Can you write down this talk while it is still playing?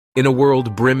In a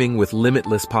world brimming with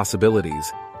limitless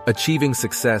possibilities, achieving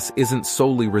success isn't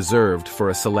solely reserved for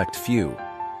a select few.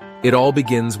 It all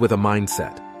begins with a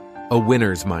mindset, a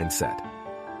winner's mindset.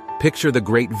 Picture the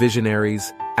great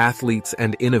visionaries, athletes,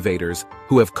 and innovators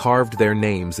who have carved their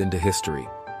names into history.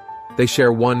 They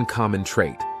share one common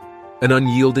trait: an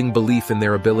unyielding belief in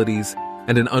their abilities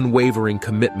and an unwavering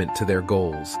commitment to their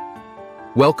goals.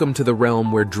 Welcome to the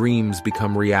realm where dreams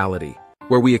become reality,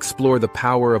 where we explore the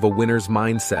power of a winner's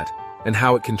mindset and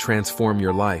how it can transform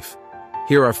your life.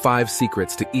 Here are 5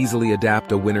 secrets to easily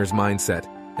adapt a winner's mindset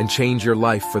and change your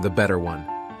life for the better one.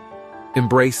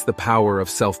 Embrace the power of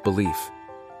self-belief.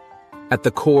 At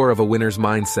the core of a winner's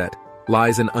mindset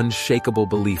lies an unshakable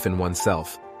belief in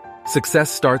oneself. Success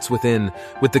starts within,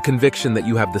 with the conviction that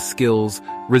you have the skills,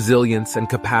 resilience, and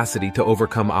capacity to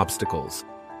overcome obstacles.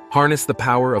 Harness the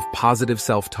power of positive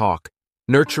self-talk,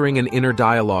 nurturing an inner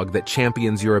dialogue that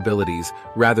champions your abilities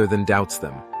rather than doubts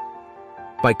them.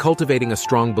 By cultivating a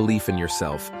strong belief in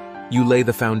yourself, you lay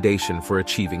the foundation for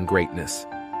achieving greatness.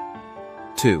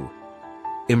 2.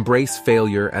 Embrace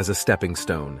failure as a stepping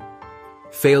stone.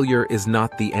 Failure is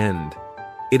not the end.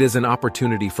 It is an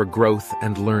opportunity for growth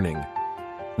and learning.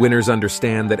 Winners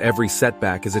understand that every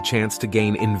setback is a chance to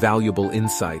gain invaluable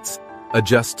insights,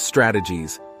 adjust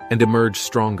strategies, and emerge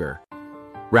stronger.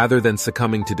 Rather than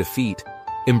succumbing to defeat,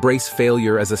 embrace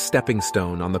failure as a stepping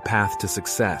stone on the path to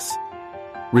success.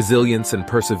 Resilience and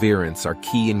perseverance are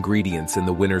key ingredients in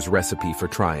the winner's recipe for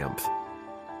triumph.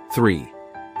 3.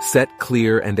 Set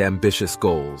clear and ambitious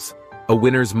goals. A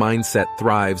winner's mindset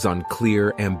thrives on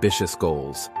clear, ambitious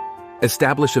goals.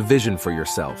 Establish a vision for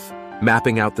yourself,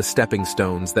 mapping out the stepping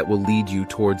stones that will lead you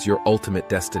towards your ultimate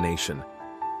destination.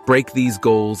 Break these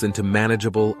goals into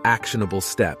manageable, actionable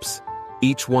steps,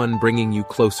 each one bringing you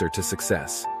closer to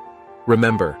success.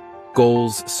 Remember,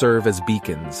 goals serve as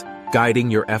beacons, guiding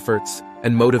your efforts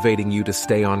and motivating you to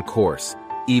stay on course,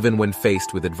 even when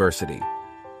faced with adversity.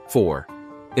 4.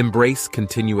 Embrace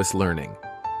continuous learning.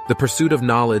 The pursuit of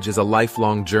knowledge is a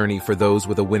lifelong journey for those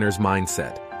with a winner's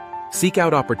mindset. Seek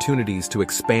out opportunities to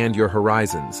expand your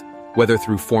horizons, whether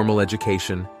through formal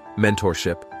education,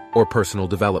 mentorship, or personal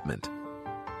development.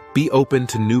 Be open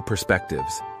to new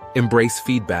perspectives, embrace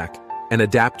feedback, and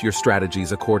adapt your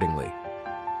strategies accordingly.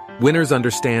 Winners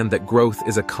understand that growth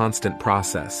is a constant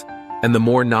process, and the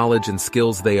more knowledge and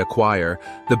skills they acquire,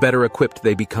 the better equipped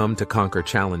they become to conquer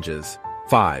challenges.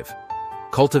 5.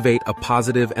 Cultivate a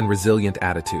positive and resilient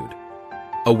attitude.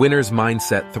 A winner's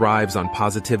mindset thrives on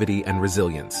positivity and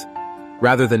resilience.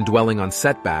 Rather than dwelling on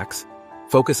setbacks,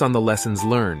 focus on the lessons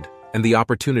learned and the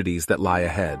opportunities that lie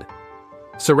ahead.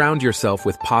 Surround yourself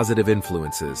with positive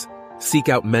influences. Seek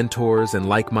out mentors and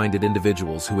like-minded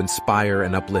individuals who inspire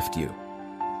and uplift you.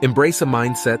 Embrace a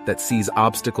mindset that sees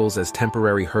obstacles as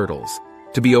temporary hurdles,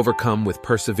 to be overcome with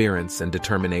perseverance and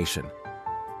determination.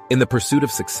 In the pursuit of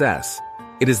success,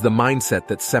 it is the mindset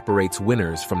that separates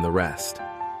winners from the rest.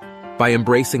 By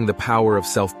embracing the power of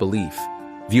self-belief,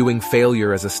 viewing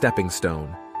failure as a stepping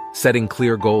stone, setting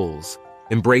clear goals,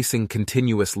 embracing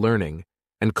continuous learning,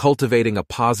 and cultivating a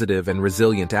positive and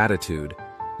resilient attitude,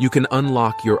 you can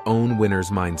unlock your own winner's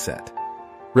mindset.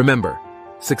 Remember,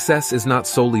 success is not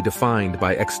solely defined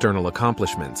by external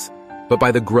accomplishments, but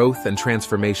by the growth and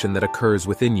transformation that occurs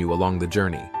within you along the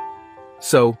journey.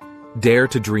 So, dare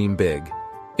to dream big,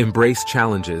 embrace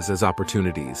challenges as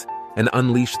opportunities, and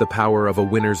unleash the power of a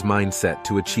winner's mindset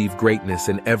to achieve greatness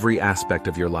in every aspect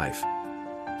of your life.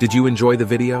 Did you enjoy the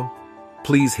video?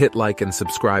 Please hit like and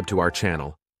subscribe to our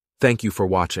channel. Thank you for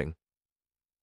watching.